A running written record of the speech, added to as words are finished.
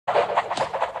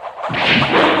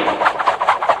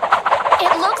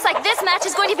It looks like this match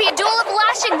is going to be a duel of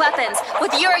lashing weapons,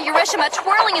 with Ura-urashima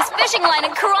twirling his fishing line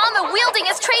and Kurama wielding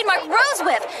his trademark rose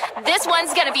whip. This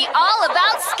one's gonna be all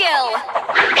about skill.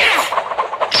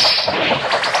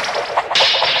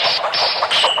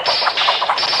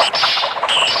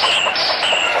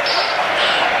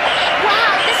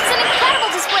 Wow, this is an incredible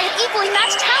display of equally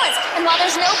matched talents, and while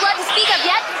there's no blood to speak of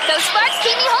yet, those sparks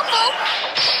keep me hopeful.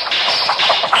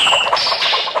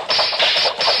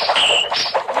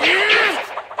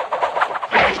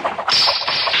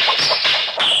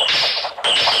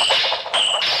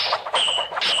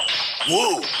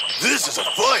 Whoa, this is a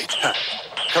fight!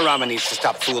 Kurama needs to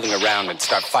stop fooling around and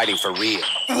start fighting for real.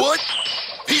 What?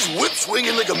 He's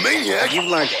whip-swinging like a maniac! Have you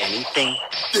learned anything?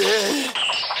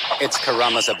 It's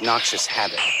Kurama's obnoxious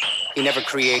habit. He never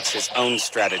creates his own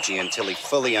strategy until he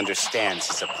fully understands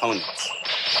his opponents.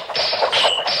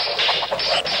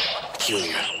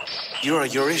 Peculiar.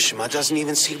 Ura-urashima doesn't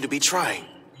even seem to be trying.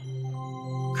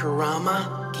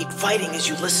 Kurama, keep fighting as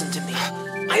you listen to me.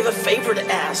 I have a favor to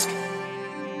ask.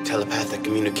 Telepathic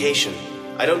communication.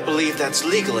 I don't believe that's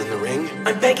legal in the ring.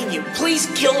 I'm begging you, please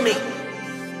kill me.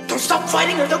 Don't stop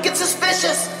fighting or they'll get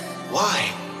suspicious.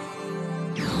 Why?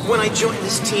 When I joined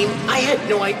this team, I had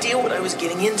no idea what I was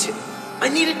getting into. I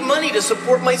needed money to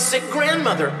support my sick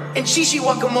grandmother, and Shishi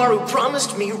Wakamaru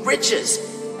promised me riches.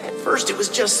 At first it was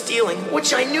just stealing,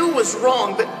 which I knew was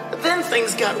wrong, but then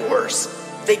things got worse.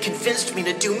 They convinced me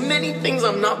to do many things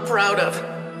I'm not proud of,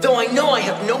 though I know I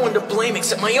have no one to blame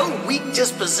except my own weak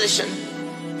disposition.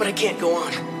 But I can't go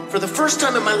on. For the first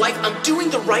time in my life, I'm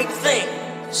doing the right thing.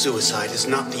 Suicide is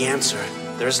not the answer.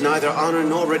 There's neither honor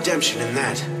nor redemption in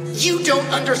that. You don't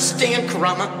understand,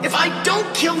 Kurama. If I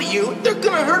don't kill you, they're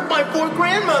gonna hurt my poor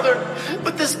grandmother.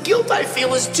 But this guilt I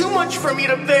feel is too much for me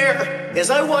to bear. As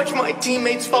I watch my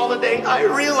teammates fall today, I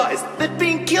realize that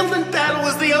being killed in battle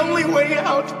is the only way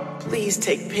out. Please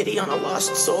take pity on a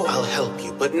lost soul. I'll help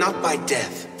you, but not by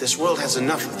death. This world has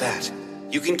enough of that.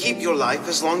 You can keep your life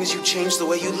as long as you change the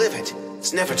way you live it.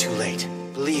 It's never too late,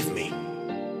 believe me.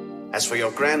 As for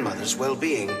your grandmother's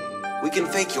well-being, we can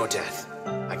fake your death.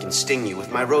 I can sting you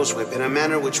with my rose whip in a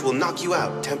manner which will knock you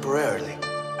out temporarily.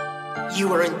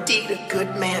 You are indeed a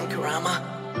good man, Kurama.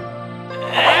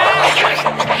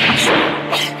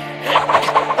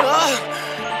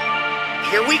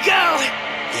 Here we go!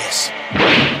 Yes.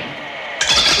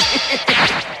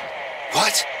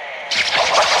 What?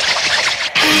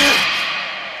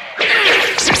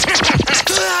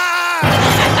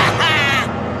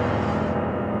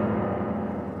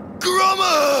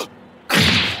 Kurama!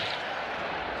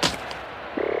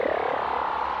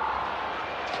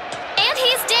 And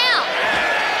he's down!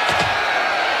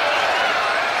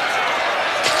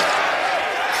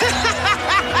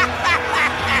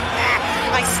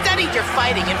 I studied your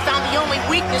fighting and found the only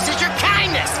weakness is your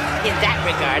kindness. In that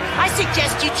regard, I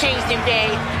suggest you change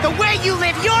the way you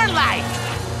live your life.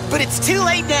 But it's too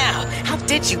late now. How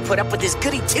did you put up with this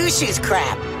goody two-shoes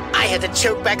crap? I had to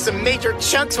choke back some major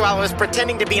chunks while I was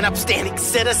pretending to be an upstanding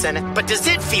citizen. But does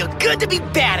it feel good to be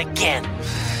bad again?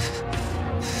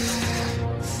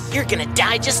 You're gonna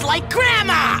die just like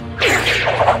Grandma!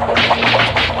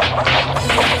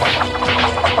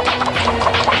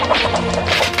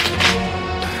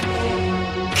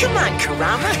 Come on,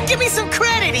 Kurama, give me some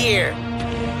credit here!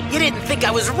 You didn't think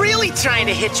I was really trying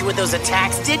to hit you with those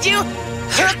attacks, did you?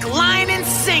 Hook, line, and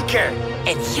sinker!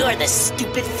 And you're the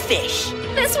stupid fish.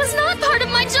 This was not part of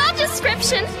my job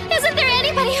description! Isn't there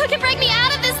anybody who can break me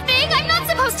out of this thing? I'm not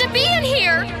supposed to be in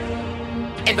here!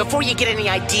 And before you get any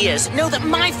ideas, know that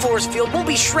my force field won't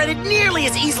be shredded nearly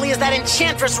as easily as that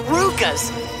Enchantress Ruka's.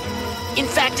 In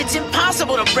fact, it's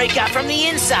impossible to break out from the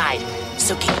inside.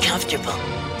 So get comfortable,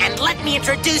 and let me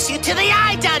introduce you to the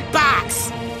Idun Box!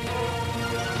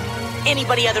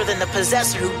 Anybody other than the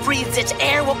possessor who breathes its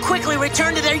air will quickly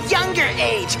return to their younger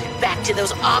age, back to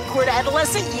those awkward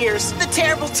adolescent years, the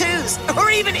terrible twos,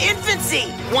 or even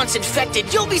infancy. Once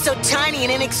infected, you'll be so tiny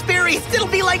and inexperienced, it'll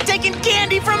be like taking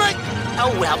candy from a...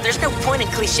 Oh well, there's no point in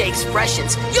cliche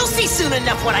expressions. You'll see soon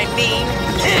enough what I mean.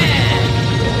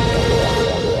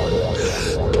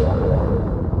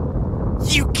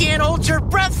 You can't hold your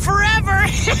breath forever!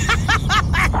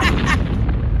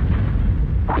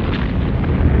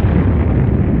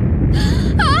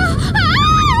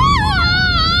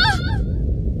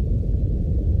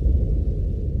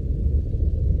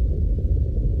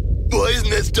 Why isn't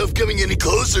that stuff coming any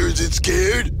closer? Is it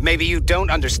scared? Maybe you don't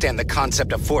understand the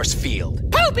concept of force field.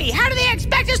 Poopy, how do they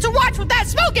expect us to watch with that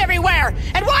smoke everywhere?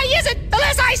 And why is it the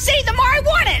less I see, the more I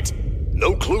want it?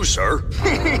 No clue, sir.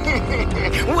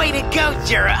 Way to go,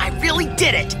 Jura. I really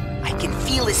did it. I I can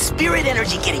feel his spirit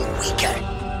energy getting weaker.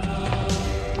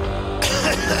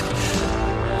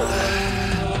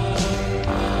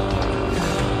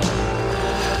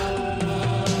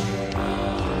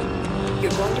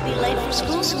 You're going to be late for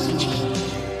school, Suichi.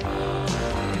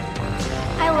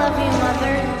 I love you,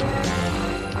 Mother.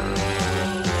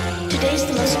 Today's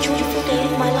the most joyful day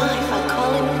of my life. I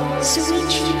call him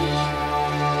Suichi.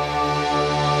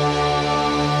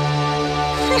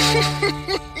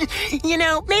 You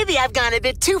know, maybe I've gone a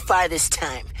bit too far this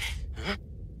time. Huh?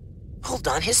 Hold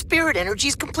on, his spirit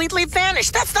energy's completely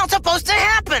vanished. That's not supposed to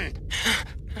happen!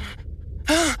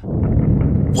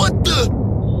 What the?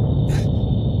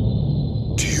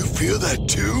 Do you feel that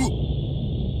too?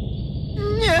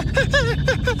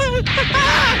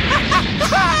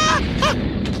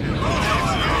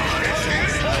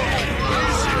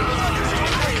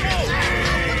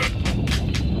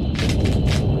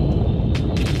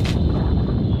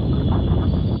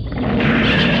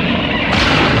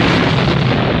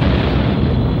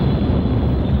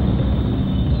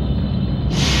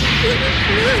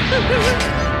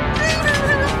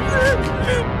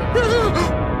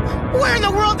 Where in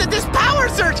the world did this power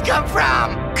surge come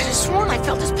from? I could have sworn I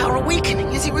felt his power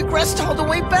weakening as he regressed all the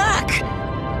way back.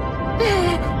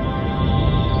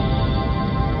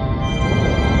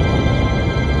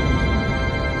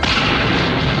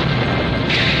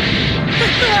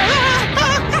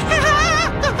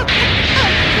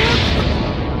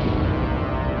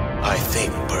 I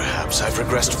think perhaps I've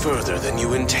regressed further than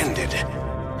you intended.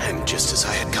 And just as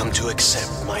I had come to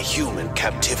accept my human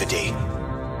captivity,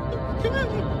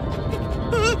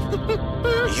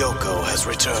 Yoko has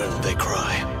returned, they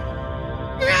cry.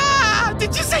 Ah,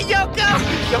 did you say Yoko?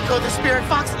 Yoko the spirit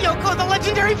fox? Yoko the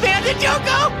legendary bandit?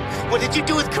 Yoko? What did you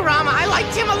do with Kurama? I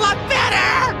liked him a lot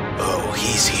better! Oh,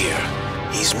 he's here.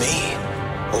 He's me.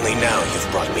 Only now you've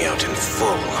brought me out in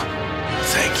full.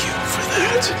 Thank you for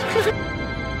that.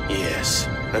 Yes,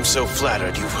 I'm so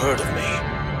flattered you've heard of me.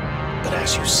 But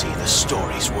as you see, the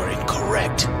stories were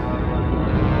incorrect.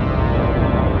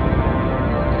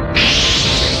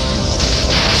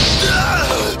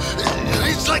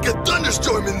 It's like a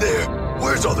thunderstorm in there.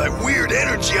 Where's all that weird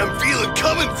energy I'm feeling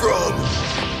coming from?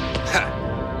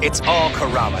 It's all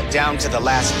Kurama, down to the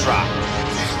last drop.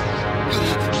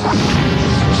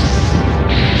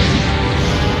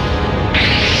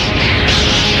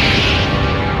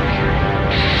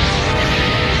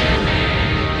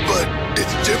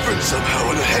 Different somehow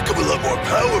and a heck of a lot more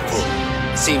powerful.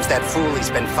 Seems that fool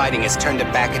he's been fighting has turned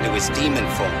him back into his demon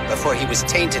form before he was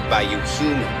tainted by you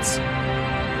humans.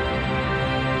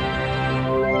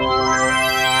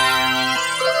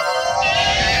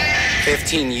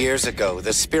 "15 years ago,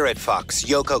 the spirit fox,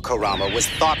 Yoko Kurama, was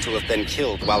thought to have been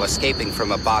killed while escaping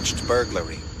from a botched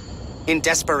burglary. In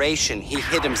desperation, he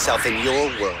hid himself in your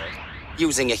world,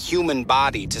 using a human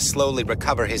body to slowly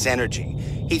recover his energy.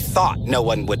 He thought no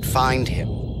one would find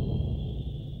him.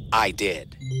 I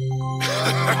did."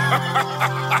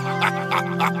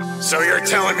 So you're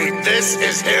telling me this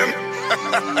is him?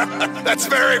 That's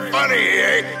very funny,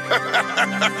 eh?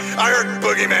 I heard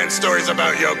boogeyman stories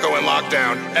about Yoko in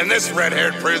Lockdown, and this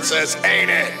red-haired princess ain't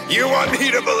it. You want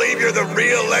me to believe you're the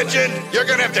real legend? You're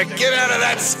gonna have to get out of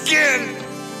that skin!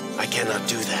 I cannot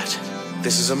do that.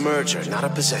 This is a merger, not a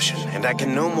possession, and I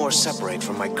can no more separate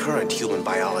from my current human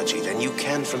biology than you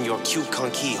can from your cute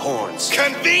conky horns.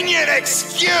 Convenient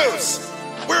excuse!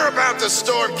 We're about to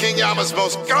storm King Yama's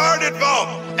most guarded vault,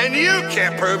 and you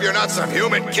can't prove you're not some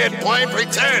human kid playing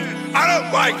pretend. I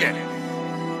don't like it.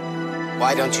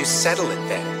 Why don't you settle it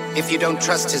then? If you don't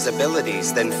trust his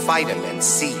abilities, then fight him and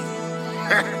see.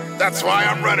 That's why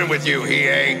I'm running with you,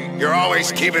 Hiei. You're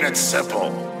always keeping it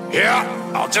simple. Yeah,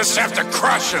 I'll just have to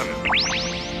crush him.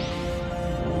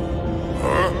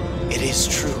 Huh? It is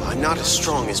true, I'm not as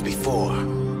strong as before.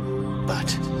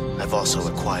 But I've also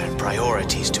acquired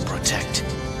priorities to protect.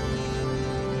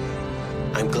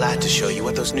 I'm glad to show you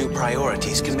what those new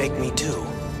priorities can make me do.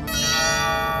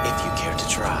 If you care to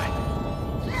try.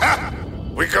 Ha!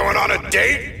 We going on a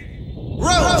date?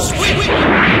 Rose, wait!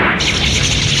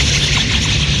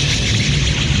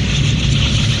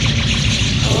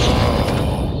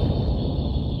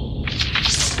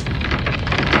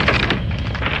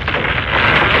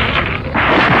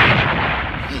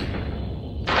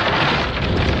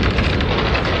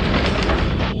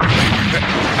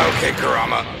 Okay,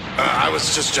 Kurama. I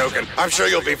was just joking. I'm sure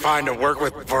you'll be fine to work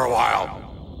with for a while.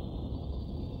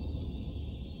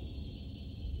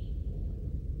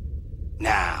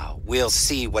 Now, we'll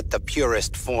see what the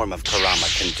purest form of Kurama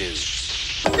can do.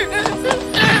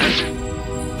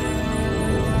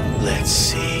 Let's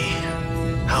see.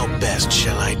 How best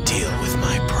shall I deal with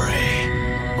my prey?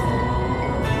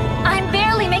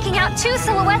 have two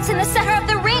silhouettes in the center of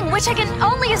the ring, which I can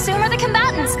only assume are the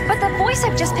combatants. But the voice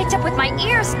I've just picked up with my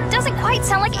ears doesn't quite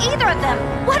sound like either of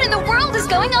them. What in the world is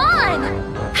going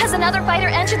on? Has another fighter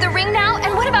entered the ring now?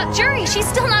 And what about Jury? She's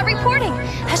still not reporting.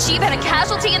 Has she been a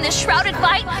casualty in this shrouded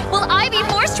fight? Will I be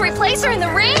forced to replace her in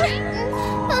the ring?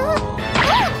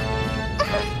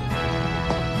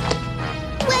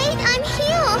 Wait, I'm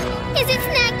here. Is it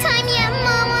snack time yet,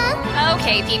 Mama?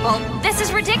 Okay, people. This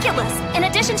is ridiculous. In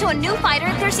addition to a new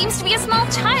fighter, there seems to be a small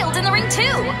child in the ring,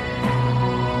 too.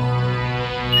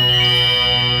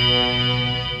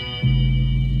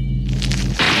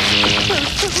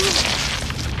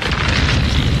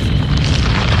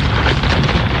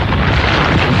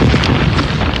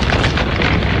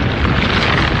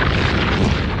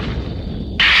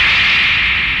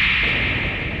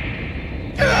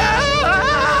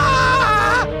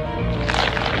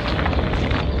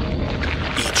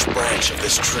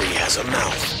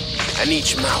 And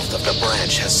each mouth of the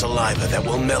branch has saliva that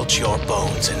will melt your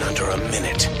bones in under a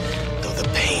minute, though the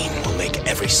pain will make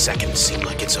every second seem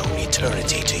like its own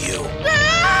eternity to you.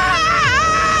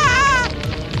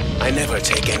 I never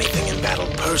take anything in battle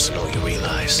personal, you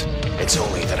realize. It's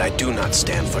only that I do not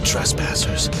stand for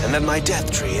trespassers, and that my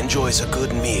death tree enjoys a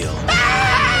good meal.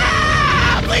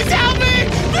 Please help me!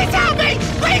 Please help me!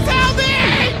 Please help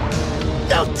me!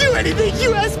 Don't do anything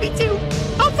you ask me to!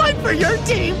 I'll fight for your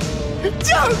team!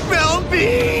 Don't fail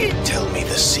me! Tell me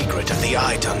the secret of the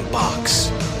eye-dung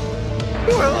box.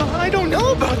 Well, I don't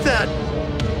know about that.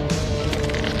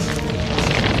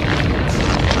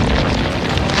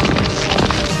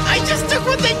 I just took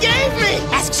what they gave me!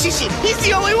 Ask Shishi, he's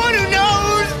the only one who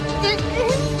knows!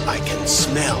 I can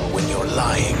smell when you're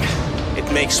lying.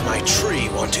 It makes my tree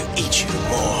want to eat you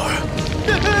more.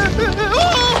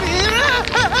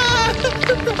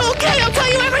 Okay, I'll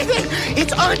tell you everything!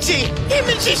 It's Archie! Him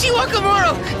and Shishi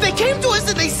Wakamoru! They came to us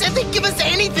and they said they'd give us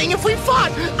anything if we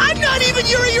fought! I'm not even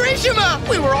Ura-urashima!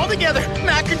 We were all together,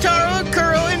 Makotaro,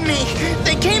 Kuro, and me.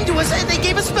 They came to us and they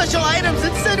gave us special items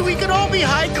and said we could all be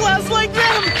high class like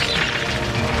them!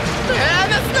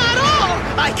 And that's not all!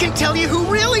 I can tell you who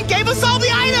really gave us all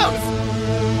the items!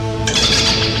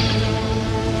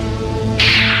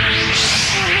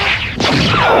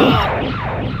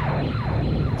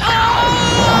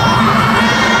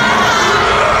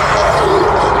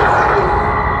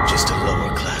 Just a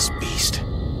lower class beast.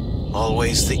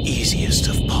 Always the easiest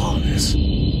of pawns.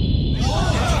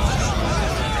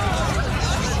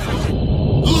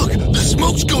 Look, the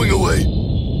smoke's going away.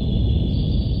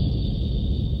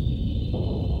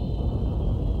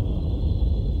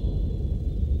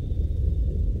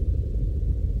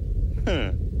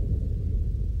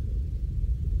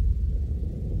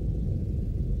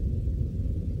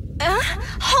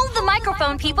 Hold the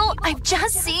microphone, people. I've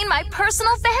just seen my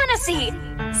personal fantasy.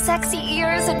 Sexy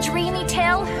ears, a dreamy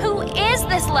tail. Who is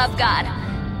this love god?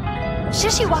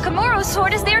 Shishi Wakamoru's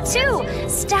sword is there too,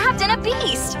 stabbed in a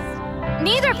beast.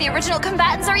 Neither of the original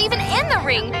combatants are even in the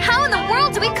ring. How in the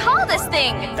world do we call this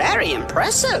thing? Very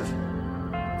impressive.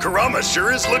 Kurama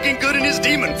sure is looking good in his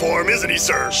demon form, isn't he,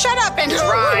 sir? Shut up and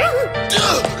try.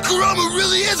 Duh, Kurama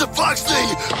really is a fox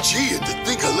thing. Gee, and to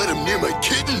think I let him near my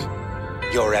kitten.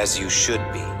 You're as you should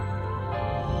be.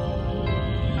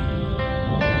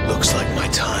 Looks like my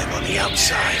time on the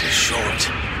outside is short.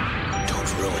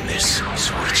 Don't ruin this,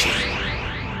 Shuichi.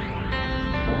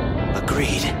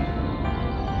 Agreed.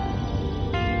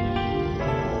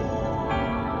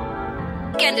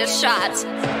 And a shot.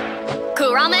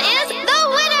 Kurama is